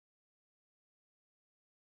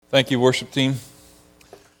Thank you, worship team.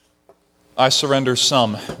 I Surrender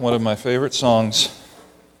Some, one of my favorite songs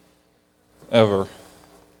ever.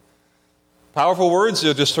 Powerful words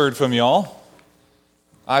you just heard from y'all.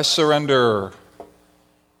 I surrender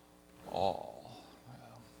all.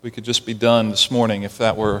 We could just be done this morning if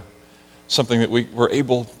that were something that we were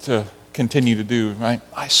able to continue to do, right?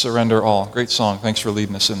 I surrender all. Great song. Thanks for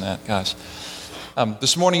leading us in that, guys.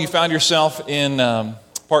 This morning you found yourself in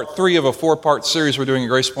part 3 of a 4-part series we're doing at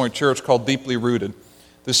Grace Point Church called Deeply Rooted.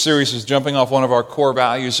 This series is jumping off one of our core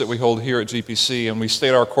values that we hold here at GPC, and we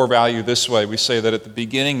state our core value this way. We say that at the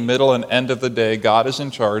beginning, middle, and end of the day, God is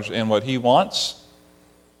in charge, and what He wants...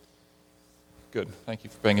 Good. Thank you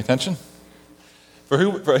for paying attention.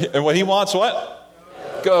 And what He wants,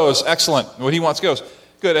 what? Goes. Excellent. What He wants goes.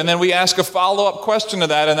 Good. And then we ask a follow-up question to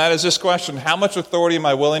that, and that is this question: how much authority am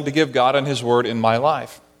I willing to give God and His Word in my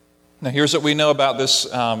life? Now, here's what we know about this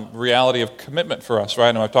reality of commitment for us, right?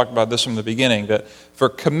 And I've talked about this from the beginning, that for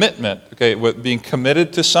commitment, okay, being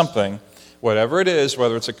committed to something, whatever it is,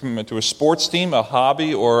 whether it's a commitment to a sports team, a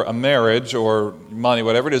hobby, or a marriage, or money,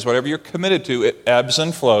 whatever it is, whatever you're committed to, it ebbs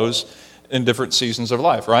and flows in different seasons of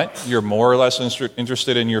life, right? You're more or less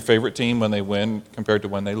interested in your favorite team when they win compared to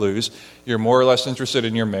when they lose. You're more or less interested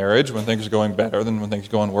in your marriage when things are going better than when things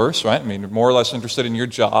are going worse, right? I mean, you're more or less interested in your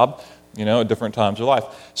job, at different times of life.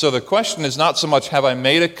 So the question is not so much, have I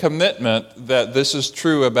made a commitment that this is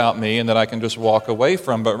true about me and that I can just walk away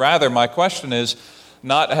from, but rather my question is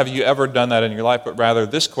not have you ever done that in your life, but rather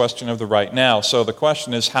this question of the right now. So the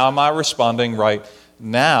question is, how am I responding right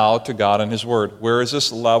now to God and His Word? Where is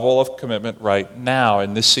this level of commitment right now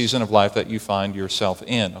in this season of life that you find yourself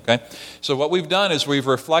in, okay? So what we've done is we've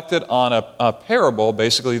reflected on a parable,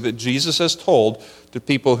 basically, that Jesus has told to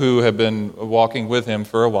people who have been walking with Him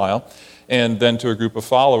for a while, and then to a group of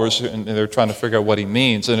followers, and they're trying to figure out what He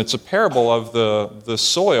means. And it's a parable of the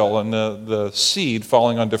soil and the seed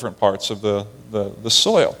falling on different parts of the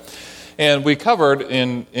soil. And we covered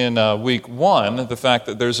in week 1 the fact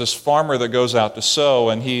that there's this farmer that goes out to sow,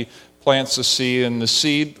 and he plants the seed, and the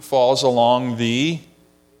seed falls along the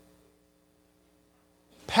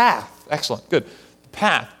path. Excellent, good. The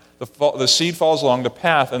path. The seed falls along the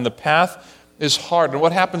path, and the path is hard. And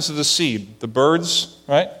what happens to the seed? The birds,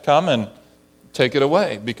 right, come and take it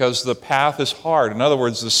away because the path is hard. In other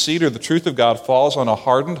words, the seed or the truth of God falls on a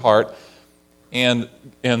hardened heart, and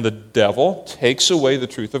the devil takes away the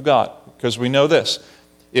truth of God. Because we know this: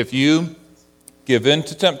 if you give in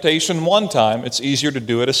to temptation one time, it's easier to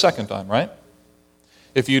do it a second time, right?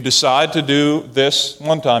 If you decide to do this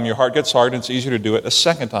one time, your heart gets hard, and it's easier to do it a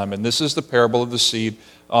second time. And this is the parable of the seed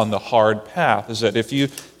on the hard path, is that if you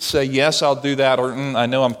say, yes, I'll do that, or I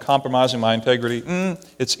know I'm compromising my integrity,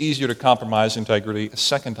 it's easier to compromise integrity a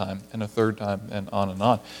second time, and a third time, and on and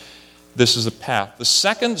on. This is the path. The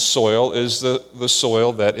second soil is the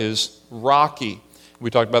soil that is rocky. We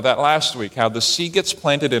talked about that last week, how the seed gets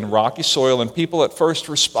planted in rocky soil, and people at first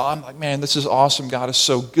respond like, man, this is awesome. God is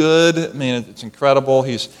so good. I mean, it's incredible.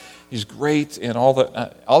 He's great, and all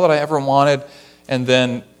that I ever wanted. And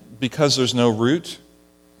then because there's no root,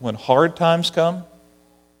 when hard times come,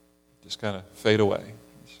 just kind of fade away.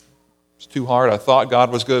 It's too hard. I thought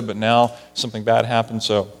God was good, but now something bad happened,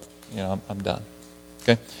 so I'm done.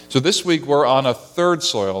 Okay. So this week we're on a third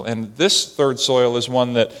soil, and this third soil is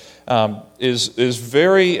one that is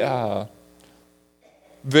very,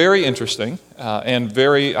 very interesting and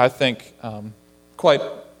very, I think, quite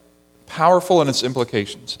powerful in its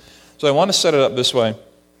implications. So I want to set it up this way.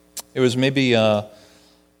 It was maybe a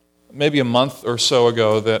month or so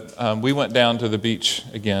ago that we went down to the beach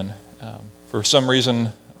again. For some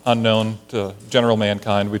reason unknown to general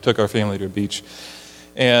mankind, we took our family to a beach,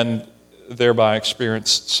 and thereby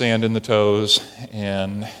experienced sand in the toes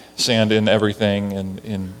and sand in everything and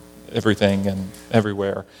in everything and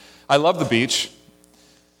everywhere. I love the beach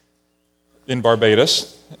in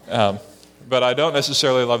Barbados, but I don't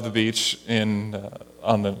necessarily love the beach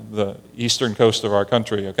on the eastern coast of our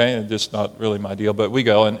country, okay? It's just not really my deal, but we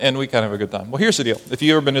go, and we kind of have a good time. Well, here's the deal. If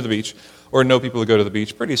you've ever been to the beach or know people who go to the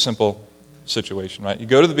beach, pretty simple situation, right? You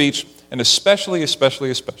go to the beach, and especially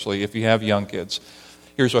if you have young kids,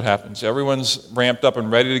 here's what happens. Everyone's ramped up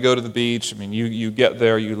and ready to go to the beach. I mean, you get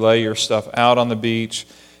there, you lay your stuff out on the beach,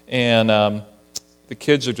 and the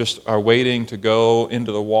kids are waiting to go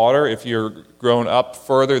into the water. If you're grown up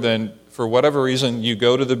further, then for whatever reason, you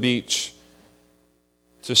go to the beach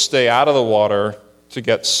to stay out of the water to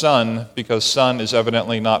get sun, because sun is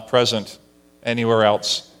evidently not present anywhere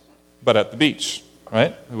else but at the beach,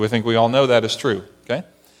 right? We think we all know that is true, okay?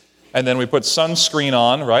 And then we put sunscreen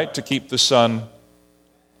on, right, to keep the sun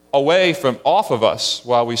off of us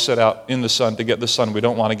while we sit out in the sun to get the sun we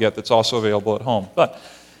don't want to get that's also available at home. But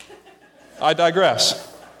I digress.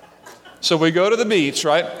 So we go to the beach,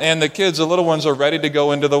 right? And the kids, the little ones, are ready to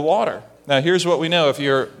go into the water. Now, here's what we know. If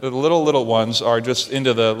the little ones are just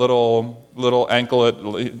into the little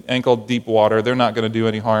ankle deep water, they're not going to do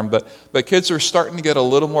any harm. But kids are starting to get a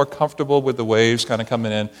little more comfortable with the waves kind of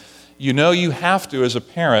coming in. You know you have to, as a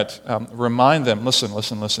parent, remind them,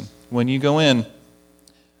 listen. When you go in,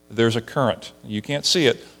 there's a current. You can't see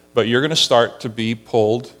it, but you're going to start to be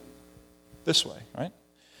pulled this way, right?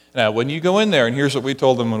 Now, when you go in there, and here's what we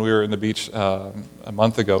told them when we were in the beach a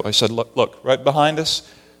month ago. I said, look, right behind us,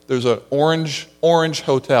 there's an orange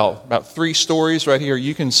hotel, about 3 stories right here.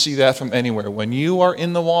 You can see that from anywhere. When you are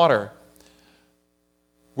in the water,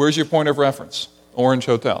 where's your point of reference? Orange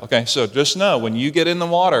Hotel. Okay, so just know, when you get in the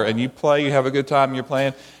water and you play, you have a good time, you're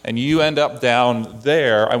playing, and you end up down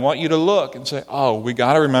there, I want you to look and say, oh, we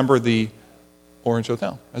got to remember the Orange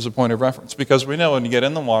Hotel as a point of reference. Because we know when you get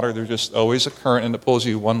in the water, there's just always a current and it pulls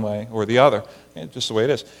you one way or the other. It's just the way it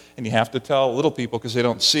is. And you have to tell little people because they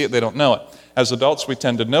don't see it, they don't know it. As adults, we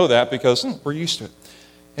tend to know that because we're used to it.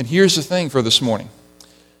 And here's the thing for this morning.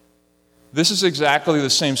 This is exactly the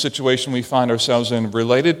same situation we find ourselves in,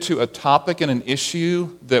 related to a topic and an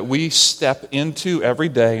issue that we step into every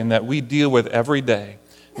day and that we deal with every day.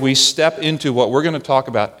 We step into what we're going to talk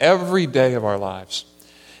about every day of our lives.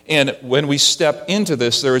 And when we step into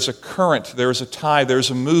this, there is a current, there is a tide, there is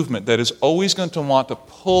a movement that is always going to want to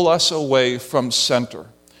pull us away from center.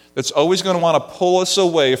 That's always going to want to pull us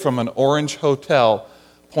away from an Orange Hotel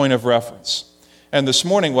point of reference. And this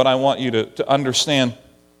morning, what I want you to understand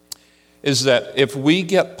is that if we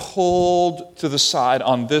get pulled to the side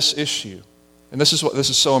on this issue, and this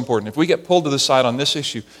is so important, if we get pulled to the side on this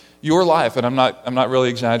issue, your life, and I'm not really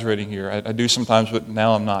exaggerating here, I do sometimes, but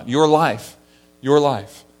now I'm not. Your life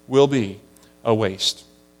will be a waste.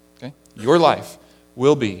 Okay? Your life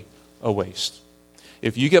will be a waste.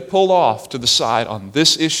 If you get pulled off to the side on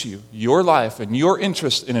this issue, your life and your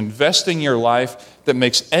interest in investing your life that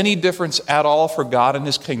makes any difference at all for God and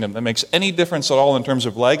His kingdom, that makes any difference at all in terms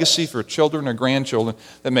of legacy for children or grandchildren,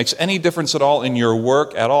 that makes any difference at all in your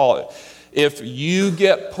work at all, if you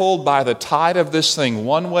get pulled by the tide of this thing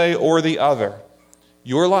one way or the other,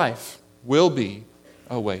 your life will be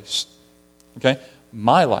a waste. Okay?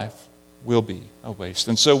 My life will be a waste.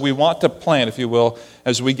 And so we want to plan, if you will,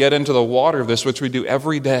 as we get into the water of this, which we do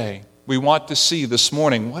every day, we want to see this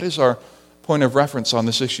morning, what is our point of reference on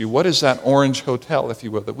this issue? What is that Orange Hotel, if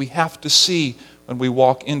you will, that we have to see when we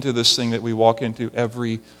walk into this thing that we walk into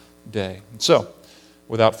every day? And so,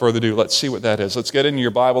 without further ado, let's see what that is. Let's get into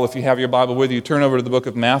your Bible. If you have your Bible with you, turn over to the book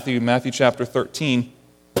of Matthew chapter 13.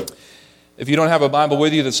 If you don't have a Bible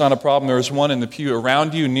with you, that's not a problem. There is one in the pew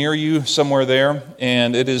around you, near you, somewhere there.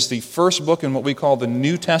 And it is the first book in what we call the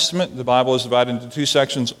New Testament. The Bible is divided into 2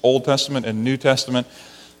 sections, Old Testament and New Testament,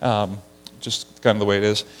 just kind of the way it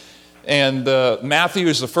is. And Matthew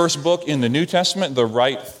is the first book in the New Testament. The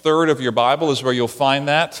right third of your Bible is where you'll find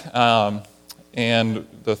that. And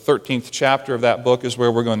the 13th chapter of that book is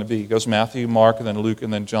where we're going to be. It goes Matthew, Mark, and then Luke,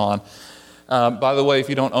 and then John. By the way, if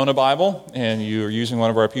you don't own a Bible and you're using one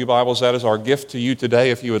of our pew Bibles, that is our gift to you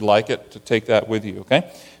today if you would like it, to take that with you,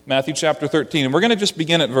 okay? Matthew chapter 13. And we're going to just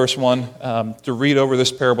begin at verse 1 to read over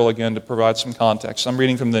this parable again to provide some context. I'm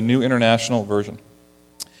reading from the New International Version.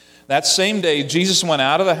 That same day, Jesus went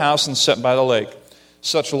out of the house and sat by the lake.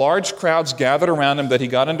 Such large crowds gathered around him that he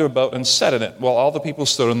got into a boat and sat in it, while all the people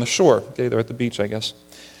stood on the shore. Okay, they're at the beach, I guess.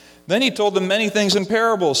 Then he told them many things in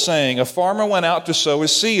parables, saying, a farmer went out to sow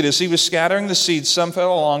his seed. As he was scattering the seed, some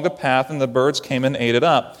fell along the path, and the birds came and ate it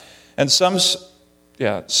up. And some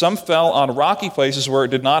fell on rocky places where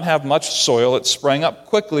it did not have much soil. It sprang up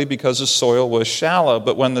quickly because the soil was shallow.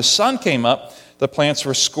 But when the sun came up, the plants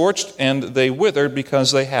were scorched, and they withered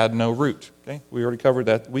because they had no root. Okay, we already covered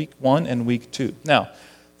that week 1 and week 2. Now,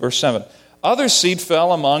 verse 7. Other seed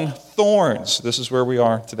fell among thorns. This is where we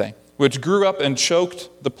are today, which grew up and choked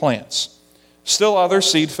the plants. Still other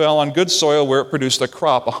seed fell on good soil where it produced a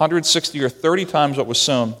crop, 160 or 30 times what was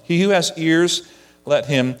sown. He who has ears, let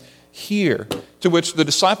him hear. To which the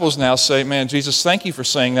disciples now say, man, Jesus, thank you for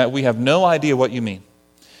saying that. We have no idea what you mean.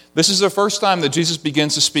 This is the first time that Jesus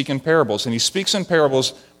begins to speak in parables. And he speaks in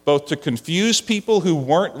parables both to confuse people who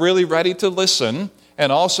weren't really ready to listen,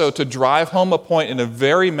 and also to drive home a point in a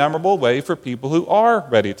very memorable way for people who are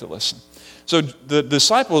ready to listen. So the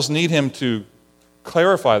disciples need him to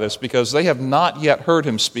clarify this because they have not yet heard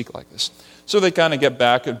him speak like this. So they kind of get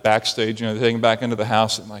backstage, they take him back into the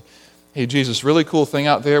house and like, hey, Jesus, really cool thing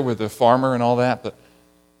out there with the farmer and all that, but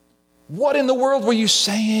what in the world were you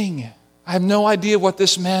saying? I have no idea what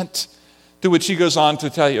this meant. To which he goes on to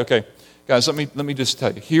tell you, okay, guys, let me just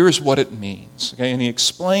tell you, here's what it means. Okay, and he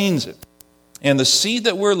explains it. And the seed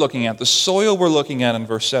that we're looking at, the soil we're looking at in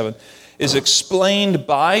verse 7, is explained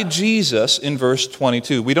by Jesus in verse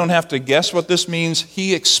 22. We don't have to guess what this means.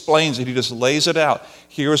 He explains it. He just lays it out.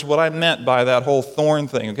 Here's what I meant by that whole thorn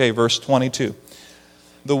thing. Okay, verse 22.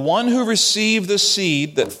 The one who received the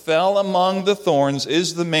seed that fell among the thorns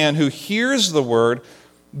is the man who hears the word,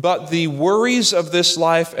 but the worries of this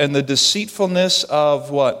life and the deceitfulness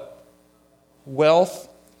of what? Wealth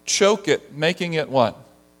choke it, making it what?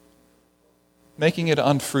 Making it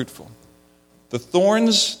unfruitful. The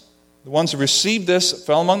thorns, the ones who received this,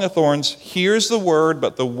 fell among the thorns, hears the word,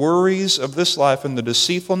 but the worries of this life and the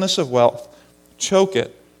deceitfulness of wealth choke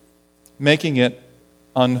it, making it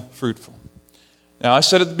unfruitful. Now, I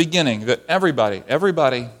said at the beginning that everybody,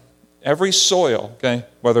 every soil, okay,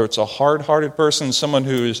 whether it's a hard-hearted person, someone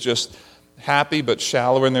who is just happy but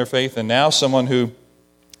shallow in their faith, and now someone who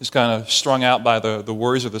is kind of strung out by the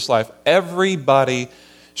worries of this life, everybody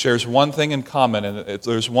shares one thing in common, and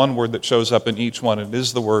there's one word that shows up in each one, and it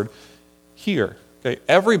is the word hear. Okay,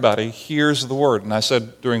 everybody hears the word. And I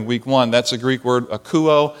said during week 1, that's a Greek word,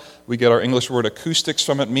 akouo. We get our English word acoustics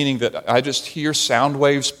from it, meaning that I just hear sound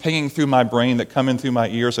waves pinging through my brain that come in through my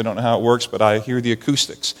ears. I don't know how it works, but I hear the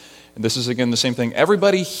acoustics. And this is, again, the same thing.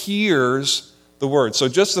 Everybody hears the word. So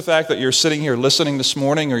just the fact that you're sitting here listening this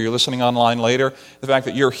morning or you're listening online later, the fact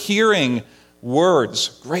that you're hearing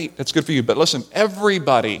words, great, that's good for you. But listen,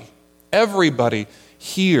 everybody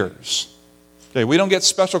hears. Okay, we don't get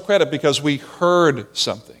special credit because we heard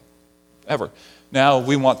something, ever. Now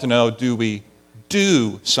we want to know, do we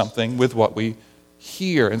do something with what we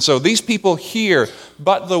hear? And so these people hear,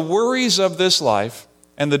 but the worries of this life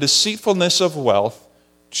and the deceitfulness of wealth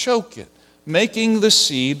choke it, making the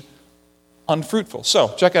seed unfruitful.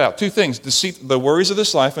 So, check it out. 2 things, the worries of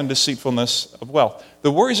this life and deceitfulness of wealth.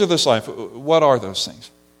 The worries of this life, what are those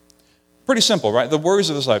things? Pretty simple, right? The worries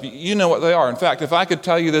of this life, you know what they are. In fact, if I could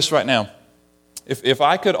tell you this right now, if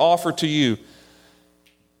I could offer to you,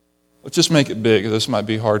 let's just make it big. This might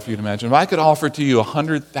be hard for you to imagine. If I could offer to you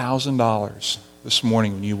 $100,000 this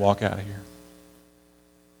morning when you walk out of here,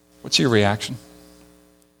 what's your reaction?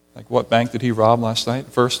 Like, what bank did he rob last night?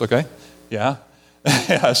 First, okay? Yeah.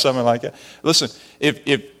 Yeah, something like that. Listen,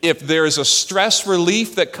 if there is a stress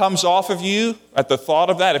relief that comes off of you at the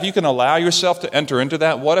thought of that, if you can allow yourself to enter into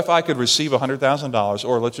that, what if I could receive $100,000?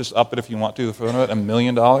 Or let's just up it if you want to, $1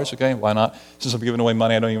 million, okay? Why not? Since I'm giving away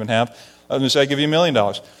money I don't even have. Let me say I give you $1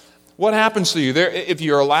 million. What happens to you? If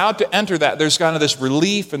you're allowed to enter that, there's kind of this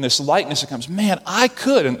relief and this lightness that comes, man, I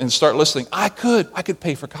could, and start listening, I could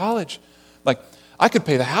pay for college. Like, I could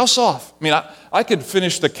pay the house off. I mean, I could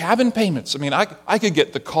finish the cabin payments. I mean, I could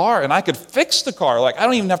get the car and I could fix the car. Like, I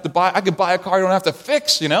don't even have to buy. I could buy a car I don't have to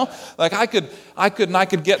fix. You know, like I could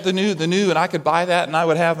get the new, and I could buy that, and I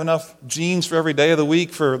would have enough jeans for every day of the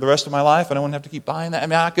week for the rest of my life, and I wouldn't have to keep buying that. I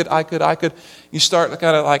mean, I could. You start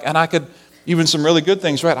kind of like, and I could even some really good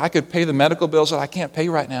things, right? I could pay the medical bills that I can't pay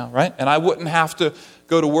right now, right? And I wouldn't have to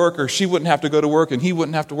go to work, or she wouldn't have to go to work, and he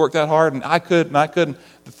wouldn't have to work that hard, and I could. The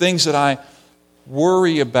things that I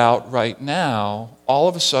worry about right now, all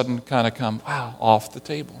of a sudden kind of come, wow, off the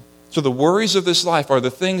table. So the worries of this life are the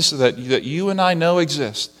things that you and I know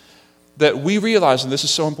exist, that we realize, and this is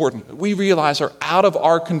so important, we realize are out of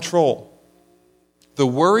our control. The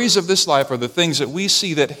worries of this life are the things that we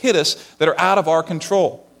see that hit us that are out of our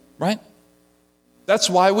control, right? That's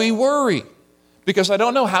why we worry, because I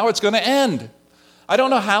don't know how it's going to end. I don't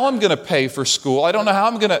know how I'm going to pay for school. I don't know how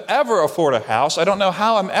I'm going to ever afford a house. I don't know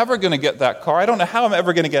how I'm ever going to get that car. I don't know how I'm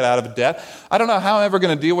ever going to get out of debt. I don't know how I'm ever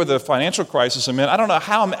going to deal with the financial crisis I'm in. I don't know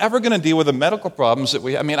how I'm ever going to deal with the medical problems that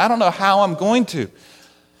we have. I mean, I don't know how I'm going to.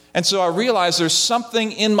 And so I realize there's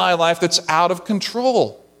something in my life that's out of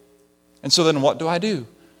control. And so then what do?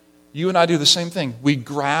 You and I do the same thing. We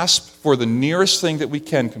grasp for the nearest thing that we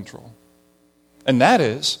can control. And that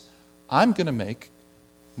is, I'm going to make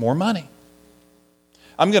more money.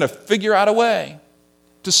 I'm going to figure out a way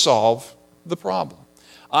to solve the problem.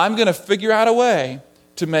 I'm going to figure out a way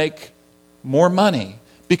to make more money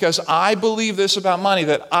because I believe this about money,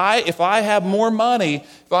 that if I have more money,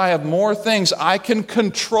 if I have more things, I can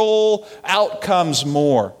control outcomes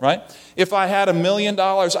more, right? If I had $1 million,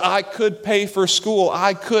 I could pay for school.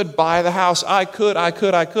 I could buy the house. I could.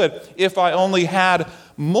 If I only had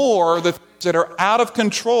more, the things that are out of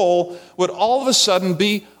control would all of a sudden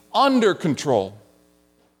be under control.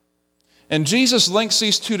 And Jesus links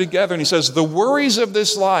these two together and he says, the worries of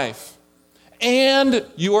this life and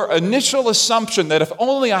your initial assumption that if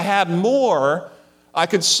only I had more I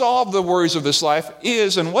could solve the worries of this life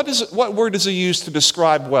is, and what word does he use to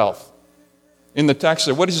describe wealth? In the text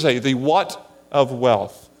there, what does he say? The what of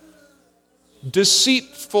wealth?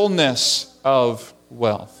 Deceitfulness of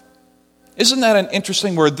wealth. Isn't that an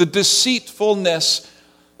interesting word? The deceitfulness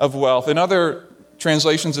of wealth. In other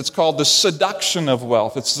translations, it's called the seduction of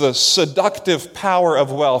wealth. It's the seductive power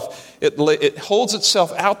of wealth. It holds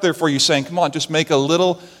itself out there for you, saying, come on, just make a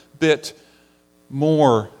little bit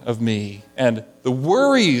more of me. And the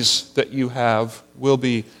worries that you have will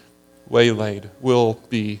be waylaid, will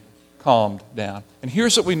be calmed down. And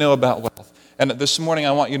here's what we know about wealth. And this morning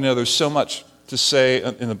I want you to know there's so much to say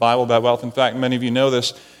in the Bible about wealth. In fact, many of you know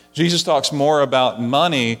this. Jesus talks more about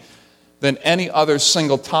money than any other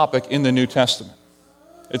single topic in the New Testament.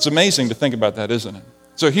 It's amazing to think about that, isn't it?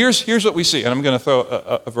 So here's what we see, and I'm going to throw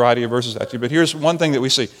a variety of verses at you, but here's one thing that we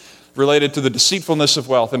see related to the deceitfulness of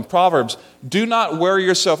wealth. In Proverbs, do not wear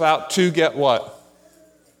yourself out to get what?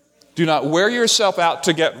 Do not wear yourself out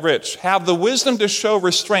to get rich. Have the wisdom to show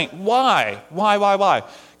restraint. Why? Why?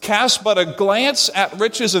 Cast but a glance at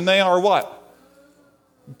riches and they are what?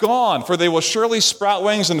 Gone, for they will surely sprout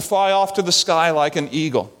wings and fly off to the sky like an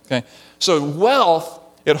eagle. Okay? So wealth,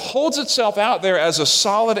 it holds itself out there as a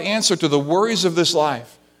solid answer to the worries of this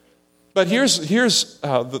life. But here's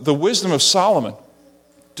the wisdom of Solomon.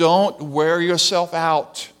 Don't wear yourself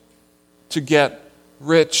out to get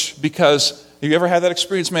rich, because have you ever had that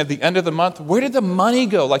experience, man, at the end of the month? Where did the money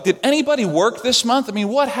go? Like, did anybody work this month? I mean,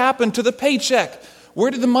 what happened to the paycheck? Where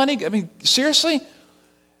did the money go? I mean, seriously?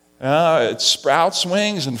 It sprouts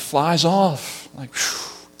wings and flies off. Like,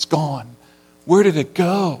 whew, it's gone. Where did it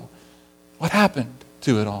go? What happened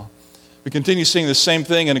to it all? We continue seeing the same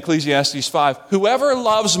thing in Ecclesiastes 5. Whoever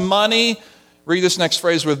loves money, read this next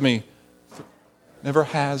phrase with me, never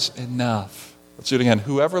has enough. Let's do it again.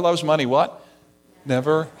 Whoever loves money, what?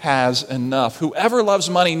 Never has enough. Whoever loves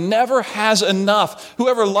money never has enough.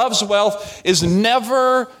 Whoever loves wealth is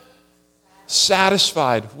never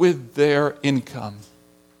satisfied with their income.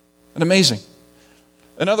 And amazing.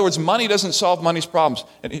 In other words, money doesn't solve money's problems.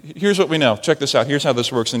 And here's what we know. Check this out. Here's how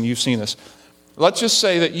this works, and you've seen this. Let's just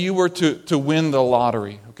say that you were to win the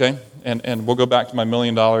lottery, okay? And we'll go back to my $1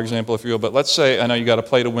 million example, if you will. But let's say, I know you got to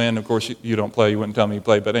play to win. Of course, you don't play. You wouldn't tell me you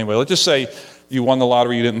played. But anyway, let's just say you won the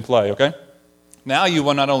lottery, you didn't play, okay? Now you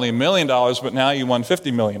won not only $1 million, but now you won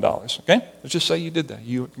 $50 million, okay? Let's just say you did that.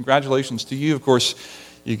 Congratulations to you. Of course,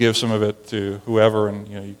 you give some of it to whoever,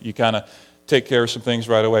 and you kind of take care of some things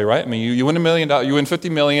right away, right? I mean, you win $1 million, you win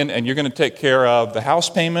 $50 million, and you're going to take care of the house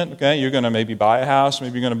payment, okay? You're going to maybe buy a house,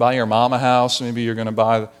 maybe you're going to buy your mom a house, maybe you're going to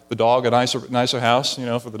buy the dog a nicer house,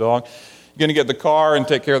 for the dog. You're going to get the car and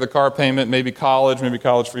take care of the car payment, maybe college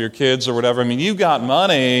for your kids or whatever. I mean, you've got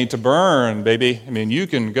money to burn, baby. I mean, you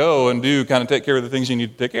can go and take care of the things you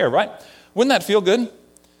need to take care of, right? Wouldn't that feel good?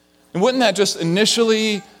 And wouldn't that just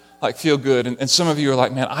initially feel good? And some of you are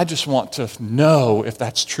like, man, I just want to know if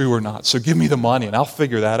that's true or not. So give me the money and I'll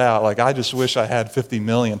figure that out. I just wish I had $50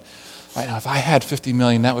 million. Right now, if I had $50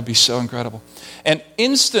 million, that would be so incredible. And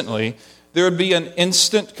instantly, there would be an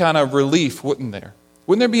instant kind of relief, wouldn't there?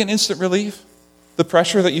 Wouldn't there be an instant relief? The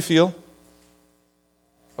pressure that you feel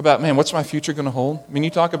about, man, what's my future going to hold? I mean, you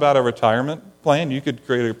talk about a retirement plan. You could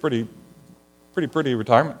create a pretty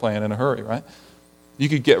retirement plan in a hurry, right? You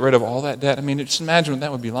could get rid of all that debt. I mean, just imagine what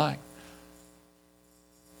that would be like.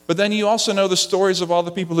 But then you also know the stories of all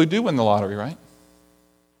the people who do win the lottery, right?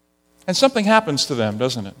 And something happens to them,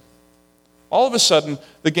 doesn't it? All of a sudden,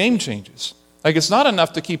 the game changes. It's not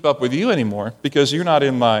enough to keep up with you anymore because you're not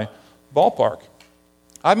in my ballpark.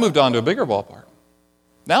 I've moved on to a bigger ballpark.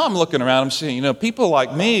 Now I'm looking around and seeing, people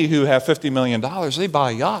like me who have $50 million, they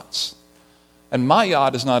buy yachts. And my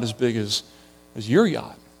yacht is not as big as your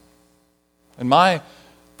yacht. And my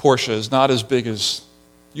Porsche is not as big as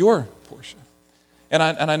your Porsche. And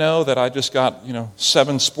I know that I just got,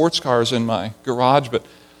 7 sports cars in my garage, but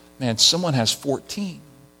man, someone has 14.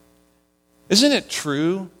 Isn't it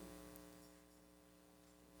true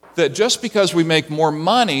that just because we make more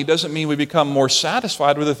money doesn't mean we become more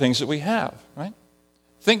satisfied with the things that we have, right?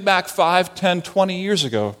 Think back 5, 10, 20 years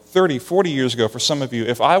ago, 30, 40 years ago for some of you.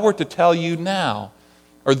 If I were to tell you now,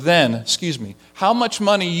 or then, how much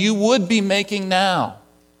money you would be making now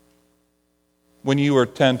when you were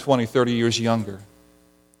 10, 20, 30 years younger,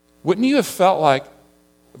 wouldn't you have felt like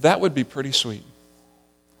that would be pretty sweet?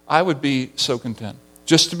 I would be so content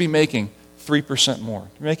just to be making 3% more,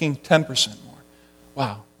 making 10% more.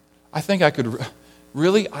 Wow. I think I could,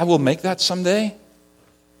 really, I will make that someday?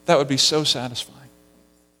 That would be so satisfying.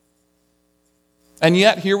 And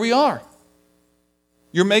yet, here we are.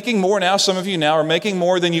 You're making more now, some of you now are making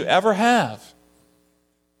more than you ever have.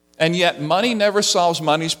 And yet money never solves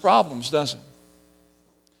money's problems, does it?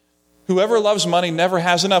 Whoever loves money never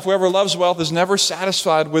has enough. Whoever loves wealth is never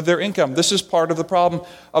satisfied with their income. This is part of the problem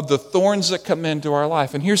of the thorns that come into our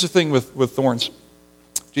life. And here's the thing with thorns.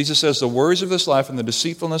 Jesus says the worries of this life and the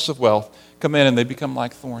deceitfulness of wealth come in and they become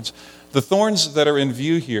like thorns. The thorns that are in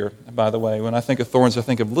view here, by the way, when I think of thorns, I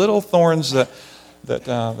think of little thorns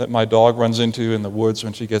that my dog runs into in the woods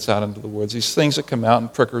when she gets out into the woods. These things that come out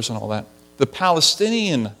and prickers and all that. The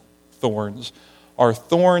Palestinian thorns are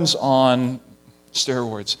thorns on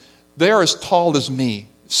steroids. They are as tall as me,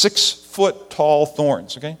 6 foot tall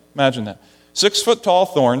thorns, okay? Imagine that. 6 foot tall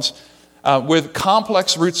thorns with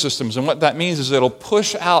complex root systems. And what that means is it'll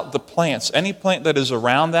push out the plants. Any plant that is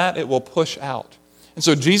around that, it will push out. And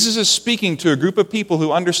so Jesus is speaking to a group of people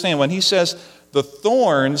who understand when he says the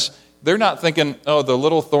thorns, they're not thinking, oh, the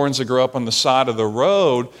little thorns that grow up on the side of the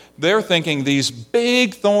road. They're thinking these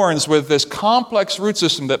big thorns with this complex root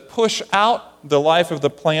system that push out the life of the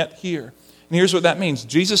plant here. And here's what that means.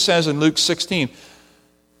 Jesus says in Luke 16,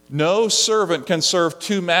 no servant can serve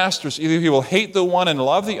 2 masters. Either he will hate the one and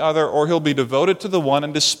love the other, or he'll be devoted to the one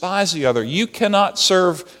and despise the other. You cannot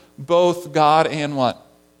serve both God and what?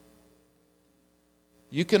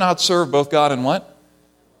 You cannot serve both God and what?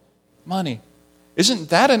 Money. Isn't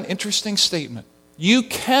that an interesting statement? You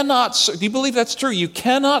cannot, do you believe that's true? You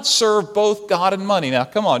cannot serve both God and money. Now,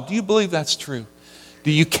 come on, do you believe that's true?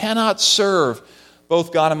 You cannot serve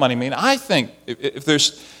both God and money. I mean, I think if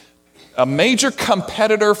there's a major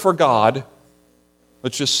competitor for God,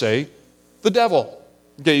 let's just say, the devil.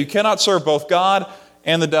 Okay, you cannot serve both God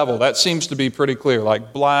and the devil. That seems to be pretty clear,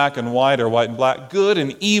 like black and white or white and black, good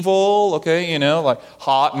and evil, okay, like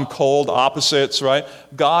hot and cold opposites, right?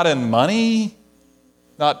 God and money,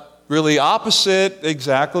 not really opposite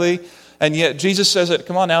exactly. And yet Jesus says that,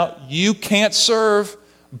 come on now, you can't serve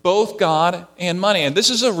both God and money. And this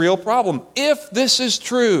is a real problem. If this is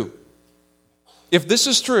true,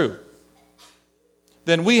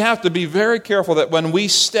 then we have to be very careful that when we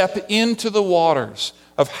step into the waters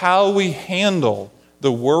of how we handle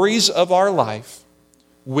the worries of our life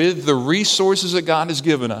with the resources that God has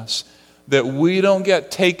given us, that we don't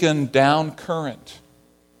get taken down current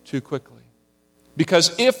too quickly.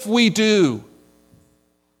 Because if we do,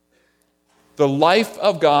 the life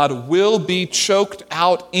of God will be choked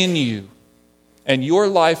out in you, and your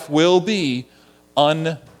life will be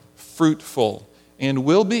unfruitful and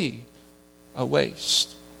will be a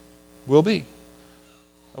waste. Will be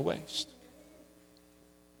a waste.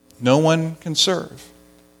 No one can serve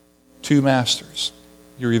 2 masters.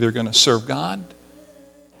 You're either going to serve God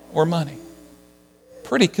or money.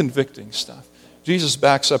 Pretty convicting stuff. Jesus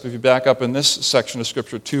backs up, if you back up in this section of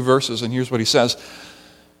Scripture, 2 verses, and here's what he says.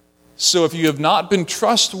 So if you have not been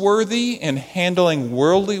trustworthy in handling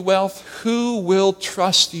worldly wealth, who will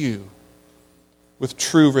trust you with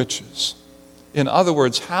true riches? In other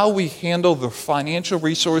words, how we handle the financial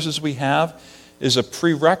resources we have is a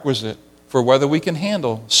prerequisite for whether we can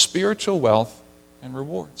handle spiritual wealth and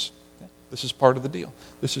rewards. Okay? This is part of the deal.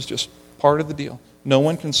 This is just part of the deal. No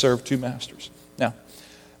one can serve 2 masters. Now, I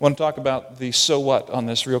want to talk about the so what on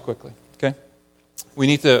this real quickly. Okay? We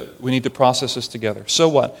need to process this together. So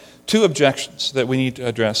what? 2 objections that we need to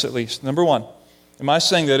address at least. Number 1, am I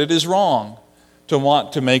saying that it is wrong to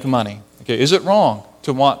want to make money? Okay, is it wrong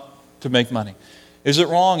to want to make money? Is it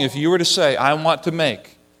wrong if you were to say, I want to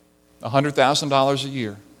make $100,000 a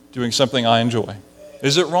year doing something I enjoy?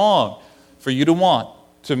 Is it wrong for you to want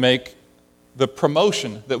to make the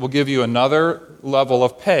promotion that will give you another level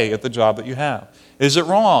of pay at the job that you have? Is it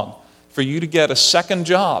wrong for you to get a second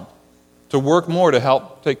job, to work more to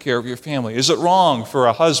help take care of your family? Is it wrong for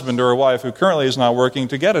a husband or a wife who currently is not working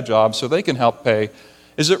to get a job so they can help pay?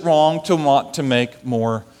 Is it wrong to want to make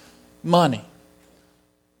more money?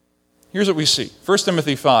 Here's what we see. 1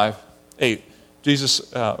 Timothy 5:8.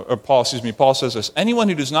 Paul says this. Anyone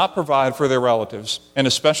who does not provide for their relatives, and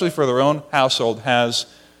especially for their own household, has,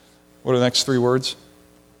 what are the next 3 words?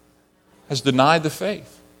 Has denied the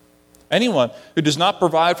faith. Anyone who does not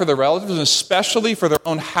provide for their relatives, and especially for their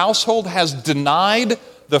own household, has denied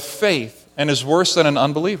the faith and is worse than an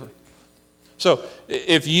unbeliever. So,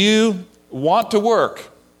 if you want to work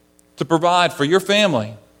to provide for your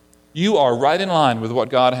family, you are right in line with what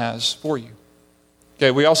God has for you.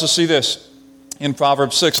 Okay, we also see this in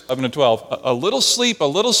Proverbs 6:11-12. A little sleep, a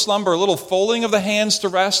little slumber, a little folding of the hands to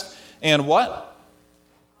rest, and what?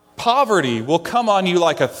 Poverty will come on you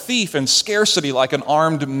like a thief, and scarcity like an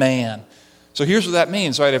armed man. So here's what that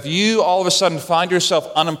means, right? If you all of a sudden find yourself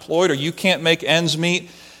unemployed or you can't make ends meet,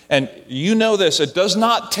 and you know this, it does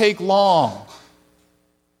not take long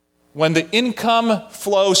When the income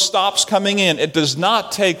flow stops coming in, it does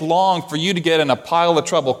not take long for you to get in a pile of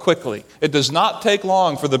trouble quickly. It does not take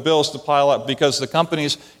long for the bills to pile up because the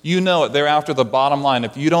companies, you know it, they're after the bottom line.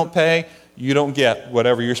 If you don't pay, you don't get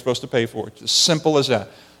whatever you're supposed to pay for. It's as simple as that.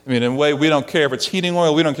 I mean, in a way, we don't care if it's heating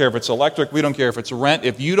oil, we don't care if it's electric, we don't care if it's rent.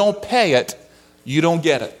 If you don't pay it, you don't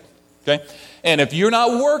get it. Okay? And if you're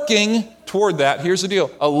not working toward that, here's the deal.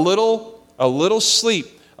 A little sleep,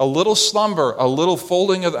 a little slumber, a little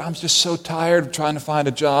folding of I'm just so tired of trying to find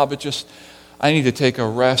a job. I need to take a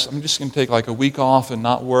rest. I'm just going to take like a week off and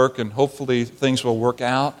not work, and hopefully things will work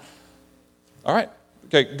out. All right.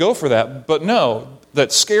 Okay, go for that. But know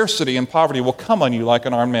that scarcity and poverty will come on you like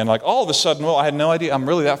an armed man. Like all of a sudden, well, I had no idea I'm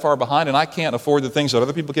really that far behind and I can't afford the things that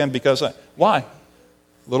other people can because why?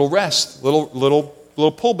 Little rest, little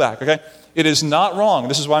pullback, okay? It is not wrong.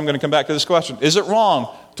 This is why I'm going to come back to this question. Is it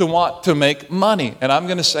wrong to want to make money? And I'm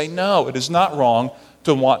going to say no, it is not wrong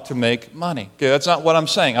to want to make money. Okay, that's not what I'm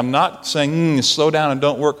saying. I'm not saying slow down and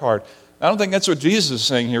don't work hard. I don't think that's what Jesus is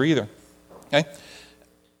saying here either. Okay?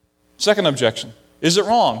 Second objection. Is it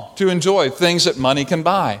wrong to enjoy things that money can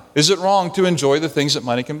buy? Is it wrong to enjoy the things that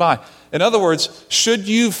money can buy? In other words, should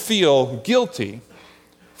you feel guilty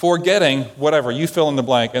for getting whatever, you fill in the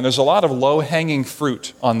blank. And there's a lot of low-hanging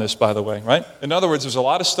fruit on this, by the way, right? In other words, there's a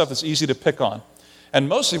lot of stuff that's easy to pick on. And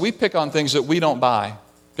mostly we pick on things that we don't buy,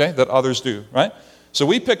 okay, that others do, right? So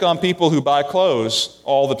we pick on people who buy clothes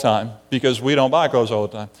all the time because we don't buy clothes all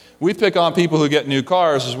the time. We pick on people who get new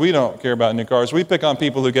cars because we don't care about new cars. We pick on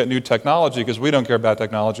people who get new technology because we don't care about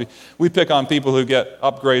technology. We pick on people who get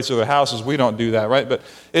upgrades to their houses. We don't do that, right? But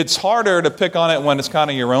it's harder to pick on it when it's kind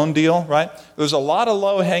of your own deal, right? There's a lot of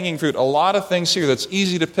low-hanging fruit, a lot of things here that's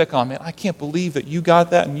easy to pick on. Man, I can't believe that you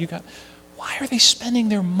got that and you got... Why are they spending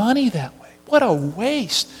their money that way? What a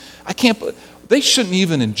waste. They shouldn't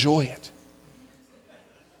even enjoy it.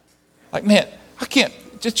 Like, man, I can't,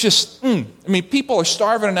 I mean, people are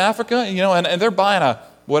starving in Africa, you know, and they're buying a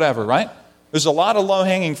whatever, right? There's a lot of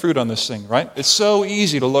low-hanging fruit on this thing, right? It's so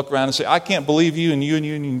easy to look around and say, I can't believe you and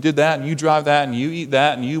you did that, and you drive that, and you eat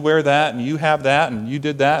that, and you wear that, and you have that, and you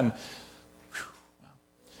did that. And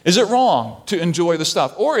is it wrong to enjoy the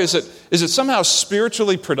stuff? Or is it somehow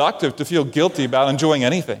spiritually productive to feel guilty about enjoying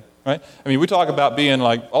anything, right? I mean, we talk about being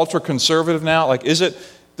like ultra-conservative now. Like,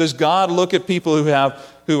 does God look at people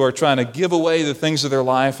who are trying to give away the things of their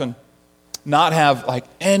life and not have like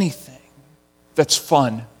anything that's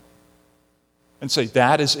fun and say,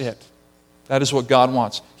 that is it. That is what God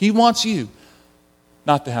wants. He wants you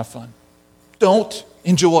not to have fun. Don't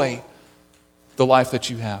enjoy the life that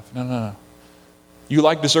you have. No. You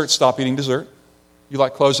like dessert, stop eating dessert. You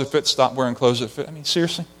like clothes that fit, stop wearing clothes that fit. I mean,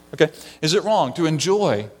 seriously? Okay. Is it wrong to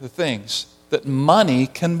enjoy the things that money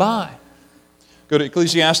can buy? Go to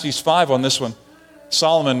Ecclesiastes 5 on this one.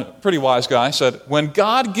 Solomon, pretty wise guy, said, when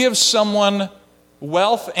God gives someone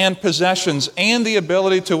wealth and possessions and the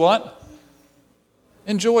ability to what?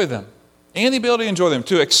 Enjoy them. And the ability to enjoy them.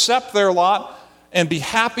 To accept their lot and be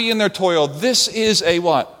happy in their toil. This is a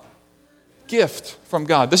what? Gift from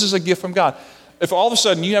God. This is a gift from God. If all of a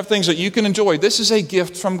sudden you have things that you can enjoy, this is a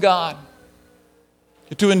gift from God.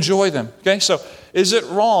 To enjoy them. Okay, so is it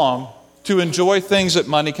wrong to enjoy things that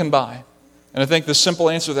money can buy? And I think the simple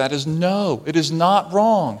answer to that is no. It is not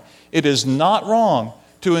wrong. It is not wrong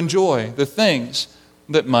to enjoy the things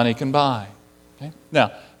that money can buy. Okay?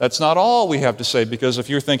 Now, that's not all we have to say, because if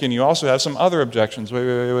you're thinking you also have some other objections.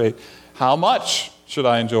 Wait. How much should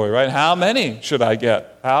I enjoy, right? How many should I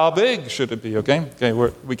get? How big should it be, okay?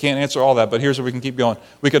 We can't answer all that, but here's where we can keep going.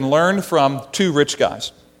 We can learn from two rich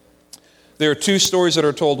guys. There are two stories that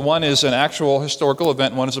are told. One is an actual historical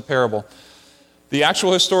event, one is a parable. The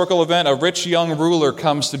actual historical event, a rich young ruler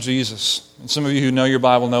comes to Jesus. And some of you who know your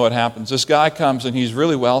Bible know what happens. This guy comes and he's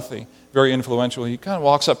really wealthy, very influential. He kind of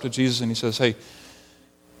walks up to Jesus and he says, hey,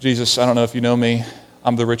 Jesus, I don't know if you know me.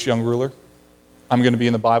 I'm the rich young ruler. I'm going to be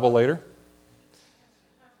in the Bible later.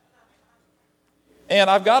 And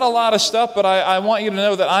I've got a lot of stuff, but I want you to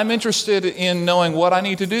know that I'm interested in knowing what I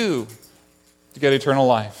need to do to get eternal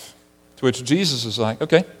life. To which Jesus is like,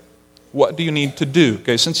 okay. What do you need to do?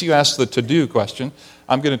 Okay, since you asked the to-do question,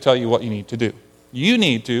 I'm going to tell you what you need to do. You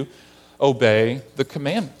need to obey the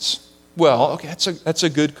commandments. Well, okay, that's a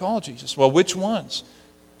good call, Jesus. Well, which ones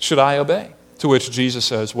should I obey? To which Jesus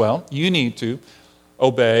says, well, you need to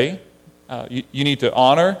obey, you need to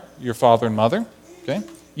honor your father and mother, okay?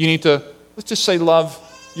 You need to, let's just say, love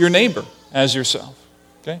your neighbor as yourself,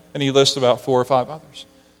 okay? And he lists about 4 or 5 others.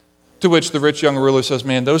 To which the rich young ruler says,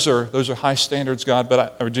 man, those are high standards,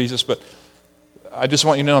 God, or Jesus, but I just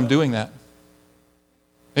want you to know I'm doing that.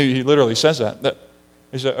 He literally says that.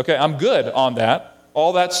 He said, okay, I'm good on that,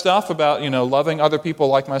 all that stuff about, loving other people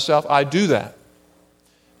like myself, I do that.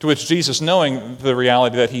 To which Jesus, knowing the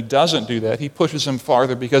reality that he doesn't do that, he pushes him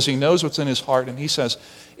farther because he knows what's in his heart, and he says,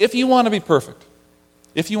 if you want to be perfect,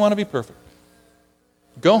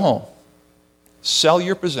 go home, sell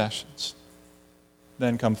your possessions,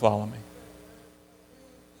 then come follow me.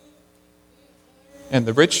 And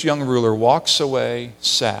the rich young ruler walks away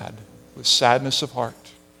sad, with sadness of heart,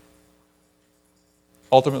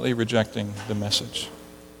 ultimately rejecting the message.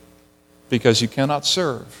 Because you cannot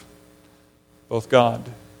serve both God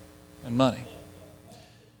and money.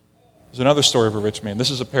 There's another story of a rich man. This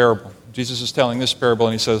is a parable. Jesus is telling this parable,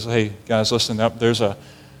 and he says, hey, guys, listen up. There's a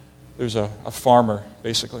farmer,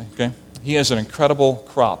 basically, okay? He has an incredible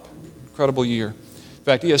crop, incredible year. In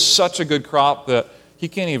fact, he has such a good crop that he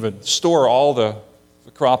can't even store all the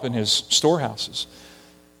crop in his storehouses.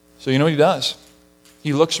 So you know what he does?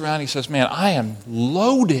 He looks around, he says, man, I am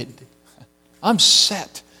loaded. I'm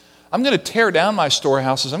set. I'm going to tear down my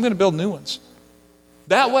storehouses. I'm going to build new ones.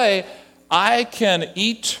 That way, I can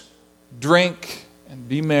eat, drink, and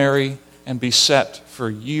be merry, and be set for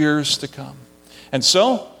years to come. And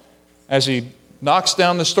so, as he knocks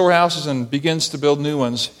down the storehouses and begins to build new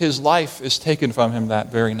ones, his life is taken from him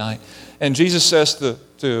that very night. And Jesus says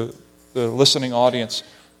to the listening audience,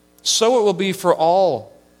 so it will be for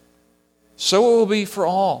all. So it will be for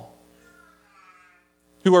all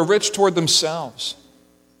who are rich toward themselves,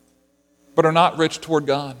 but are not rich toward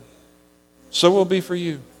God. So it will be for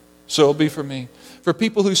you. So it will be for me. For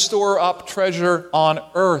people who store up treasure on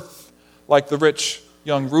earth, like the rich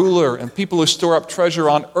young ruler, and people who store up treasure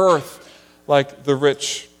on earth, like the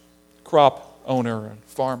rich crop owner and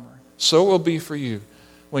farmer. So it will be for you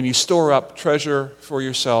when you store up treasure for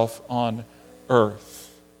yourself on earth.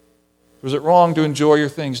 Was it wrong to enjoy your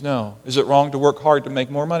things? No. Is it wrong to work hard to make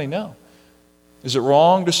more money? No. Is it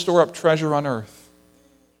wrong to store up treasure on earth?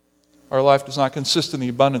 Our life does not consist in the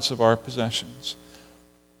abundance of our possessions.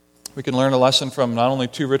 We can learn a lesson from not only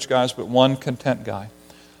two rich guys, but one content guy.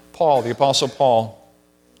 Paul, the Apostle Paul,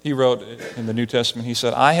 he wrote in the New Testament, he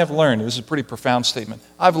said, I have learned, this is a pretty profound statement,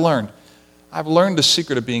 I've learned the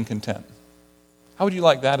secret of being content. How would you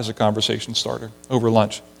like that as a conversation starter over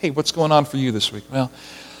lunch? Hey, what's going on for you this week? Well,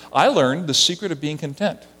 I learned the secret of being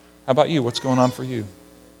content. How about you? What's going on for you?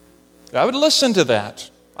 I would listen to that.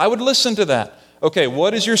 Okay,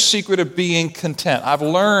 what is your secret of being content? I've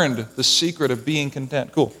learned the secret of being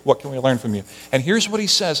content. Cool. What can we learn from you? And here's what he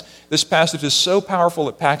says. This passage is so powerful,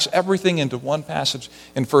 it packs everything into one passage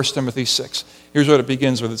in 1 Timothy 6. Here's what it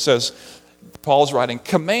begins with. It says, Paul's writing,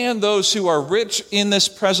 command those who are rich in this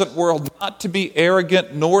present world not to be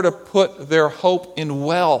arrogant, nor to put their hope in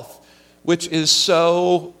wealth, which is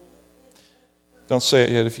so, don't say it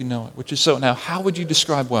yet if you know it, which is so. Now, how would you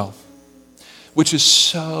describe wealth? Which is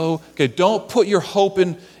so, okay, don't put your hope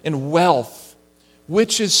in wealth,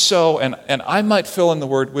 which is so, and I might fill in the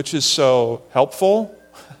word, which is so helpful,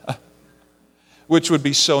 which would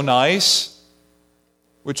be so nice,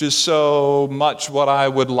 which is so much what I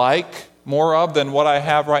would like more of than what I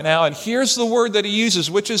have right now. And here's the word that he uses,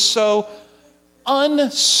 which is so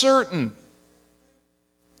uncertain.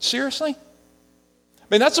 Seriously? I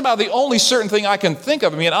mean, that's about the only certain thing I can think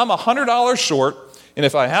of. I mean, I'm $100 short, and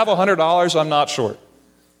if I have $100, I'm not short.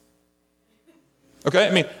 Okay?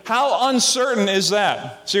 I mean, how uncertain is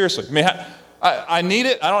that? Seriously. I mean, I need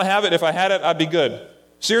it. I don't have it. If I had it, I'd be good.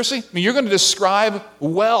 Seriously? I mean, you're going to describe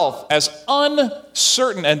wealth as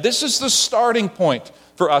uncertain. And this is the starting point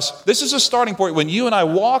for us. This is a starting point when you and I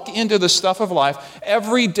walk into the stuff of life.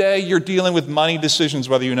 Every day you're dealing with money decisions,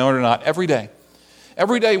 whether you know it or not. Every day.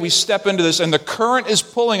 Every day we step into this, and the current is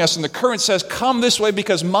pulling us, and the current says, come this way,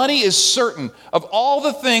 because money is certain. Of all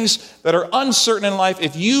the things that are uncertain in life,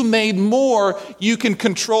 if you made more, you can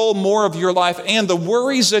control more of your life, and the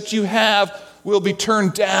worries that you have will be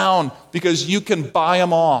turned down because you can buy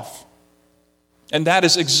them off. And that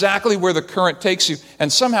is exactly where the current takes you.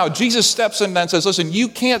 And somehow Jesus steps in and says, listen, you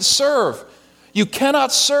can't serve. You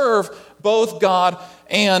cannot serve both God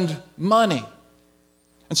and money.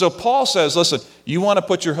 And so Paul says, listen, you want to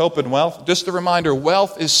put your hope in wealth? Just a reminder,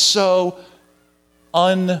 wealth is so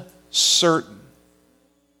uncertain.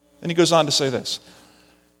 And he goes on to say this.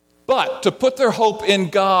 But to put their hope in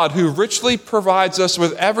God, who richly provides us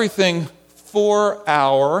with everything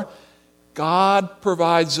God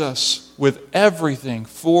provides us with everything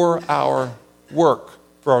for our work,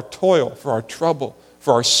 for our toil, for our trouble,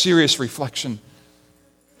 for our serious reflection,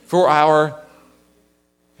 for our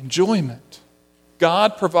enjoyment.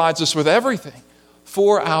 God provides us with everything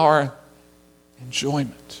for our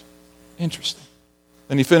enjoyment. Interesting.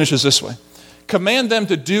 Then he finishes this way. Command them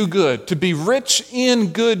to do good, to be rich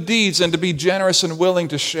in good deeds, and to be generous and willing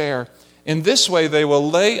to share. In this way, they will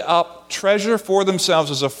lay up treasure for themselves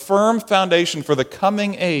as a firm foundation for the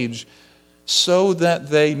coming age, so that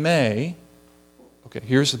they may, okay,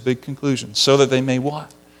 here's the big conclusion, so that they may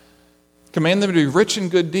what? Command them to be rich in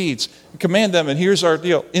good deeds. Command them, and here's our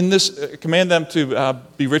deal, command them to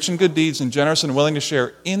be rich in good deeds and generous and willing to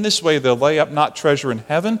share. In this way, they'll lay up not treasure in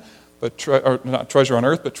heaven, or not treasure on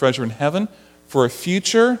earth, but treasure in heaven, for a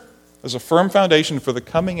future as a firm foundation for the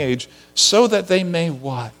coming age, so that they may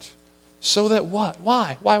what? So that what?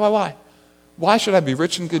 Why? Why? Why should I be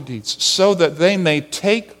rich in good deeds? So that they may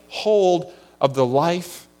take hold of the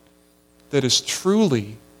life that is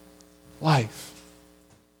truly life.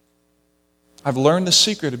 I've learned the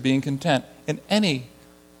secret of being content in any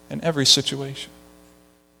and every situation.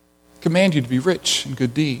 I command you to be rich in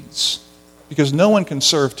good deeds, because no one can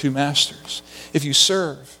serve two masters. If you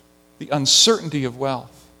serve the uncertainty of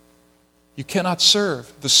wealth, you cannot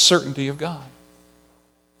serve the certainty of God.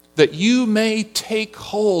 That you may take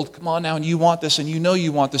hold, come on now, and you want this, and you know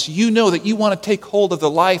you want this. You know that you want to take hold of the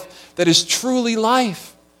life that is truly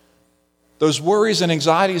life. Those worries and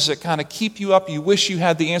anxieties that kind of keep you up, you wish you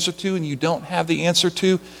had the answer to, and you don't have the answer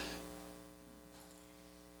to.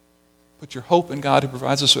 Put your hope in God, who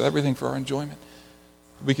provides us with everything for our enjoyment.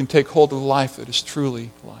 We can take hold of the life that is truly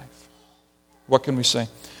life. What can we say?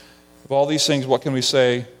 Of all these things, what can we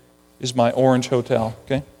say is my orange hotel?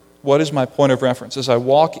 Okay? What is my point of reference? As I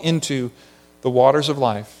walk into the waters of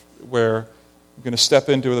life, where I'm going to step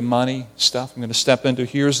into the money stuff, I'm going to step into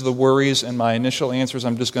here's the worries and my initial answers,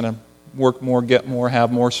 I'm just going to work more, get more,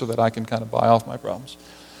 have more so that I can kind of buy off my problems.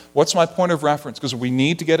 What's my point of reference? Because we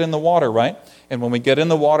need to get in the water, right? And when we get in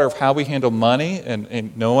the water of how we handle money,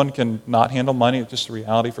 and no one can not handle money, it's just a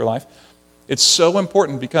reality for life. It's so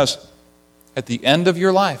important because at the end of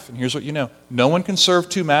your life, and here's what you know, no one can serve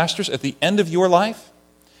two masters. At the end of your life,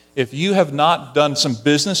 if you have not done some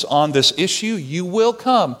business on this issue, you will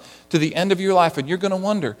come to the end of your life and you're going to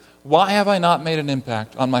wonder, why have I not made an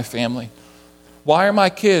impact on my family? Why are my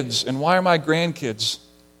kids and why are my grandkids?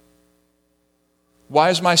 Why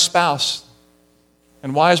is my spouse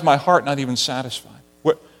and why is my heart not even satisfied?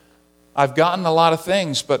 I've gotten a lot of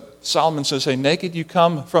things, but Solomon says, hey, naked you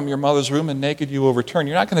come from your mother's womb and naked you will return.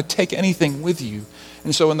 You're not going to take anything with you.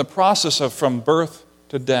 And so in the process of from birth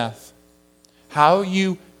to death, how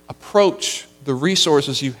you approach the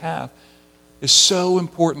resources you have is so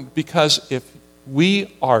important, because if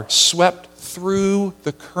we are swept through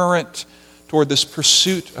the current toward this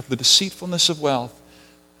pursuit of the deceitfulness of wealth,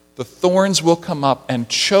 the thorns will come up and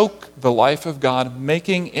choke the life of God,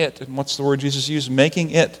 making it, and what's the word Jesus used?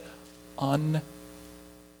 Making it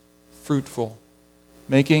unfruitful,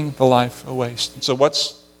 making the life a waste. And so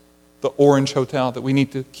what's the orange hotel that we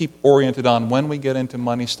need to keep oriented on when we get into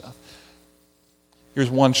money stuff?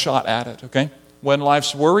 Here's one shot at it, okay? When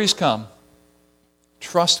life's worries come,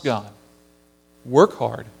 trust God, work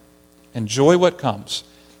hard, enjoy what comes,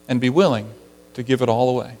 and be willing to give it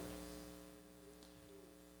all away.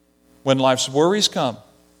 When life's worries come,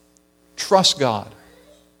 trust God,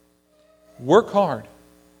 work hard,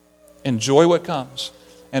 enjoy what comes,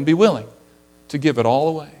 and be willing to give it all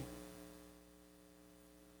away.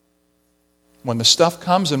 When the stuff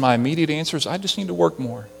comes and my immediate answer is, I just need to work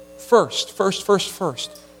more. First.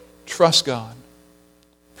 Trust God.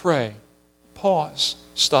 Pray. Pause.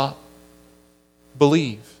 Stop.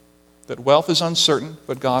 Believe that wealth is uncertain,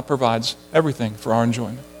 but God provides everything for our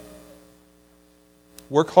enjoyment.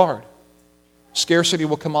 Work hard. Scarcity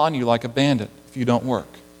will come on you like a bandit if you don't work.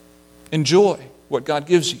 Enjoy what God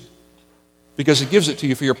gives you, because He gives it to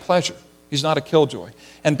you for your pleasure. He's not a killjoy.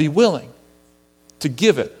 And be willing to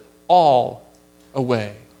give it all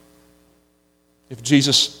away. If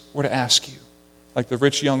Jesus were to ask you, like the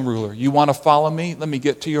rich young ruler, you want to follow me? Let me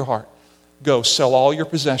get to your heart. Go, sell all your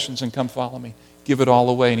possessions and come follow me. Give it all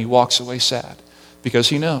away. And he walks away sad, because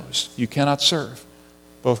he knows you cannot serve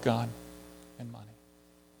both God and money.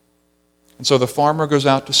 And so the farmer goes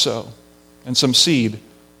out to sow, and some seed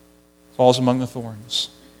falls among the thorns.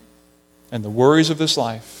 And the worries of this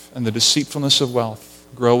life and the deceitfulness of wealth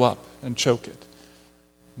grow up and choke it,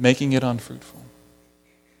 making it unfruitful.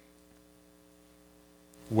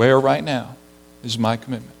 Where right now is my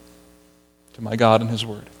commitment to my God and His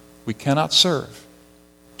Word? We cannot serve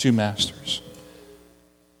two masters.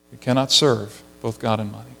 We cannot serve both God and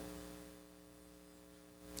money.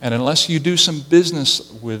 And unless you do some business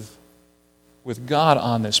with God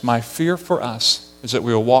on this, my fear for us is that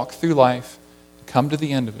we will walk through life, come to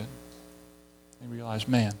the end of it, and realize,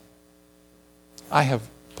 man, I have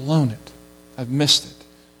blown it. I've missed it.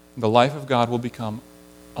 And the life of God will become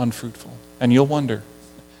unfruitful. And you'll wonder,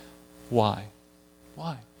 why?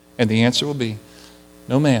 Why? And the answer will be,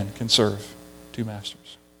 no man can serve two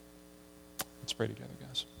masters. Let's pray together,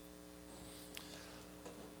 guys.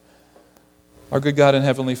 Our good God and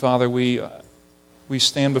Heavenly Father, we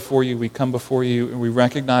stand before you, we come before you, and we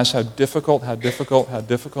recognize how difficult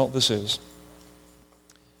this is.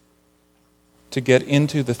 To get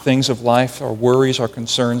into the things of life, our worries, our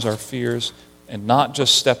concerns, our fears, and not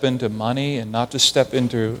just step into money and not just step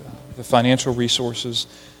into the financial resources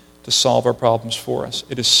to solve our problems for us.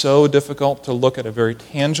 It is so difficult to look at a very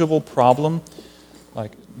tangible problem,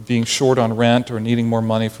 like being short on rent or needing more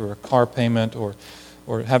money for a car payment or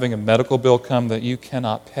having a medical bill come that you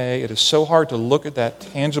cannot pay. It is so hard to look at that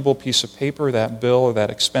tangible piece of paper, that bill or that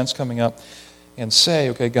expense coming up, and say,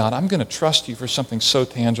 okay, God, I'm going to trust you for something so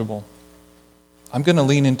tangible. I'm going to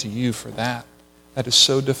lean into you for that. That is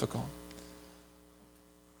so difficult.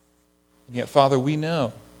 And yet, Father, we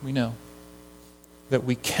know that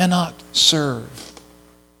we cannot serve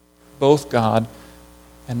both God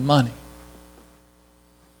and money.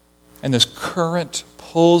 And this current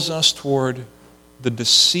pulls us toward the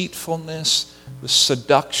deceitfulness, the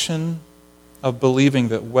seduction of believing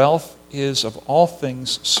that wealth is of all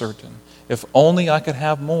things certain. If only I could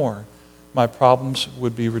have more, my problems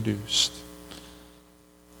would be reduced.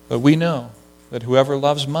 But we know that whoever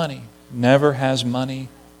loves money never has money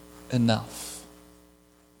enough.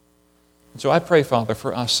 And so I pray, Father,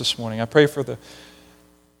 for us this morning. I pray for the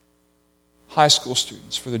high school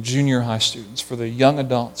students, for the junior high students, for the young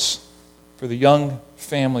adults, for the young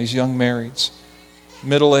families, young marrieds,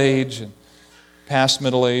 middle age and past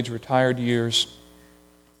middle age, retired years.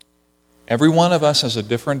 Every one of us has a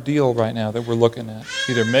different deal right now that we're looking at,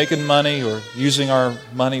 either making money or using our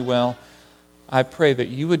money well. I pray that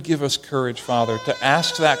you would give us courage, Father, to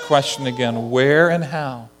ask that question again, where and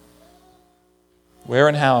how? Where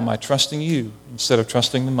and how am I trusting you instead of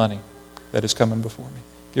trusting the money that is coming before me?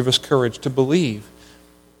 Give us courage to believe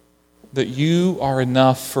that you are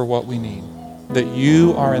enough for what we need, that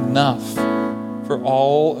you are enough for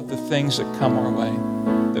all of the things that come our way,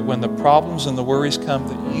 that when the problems and the worries come,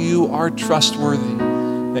 that you are trustworthy,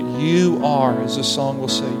 that you are, as the song will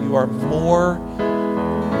say, you are more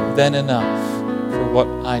than enough for what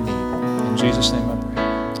I need. In Jesus' name I pray.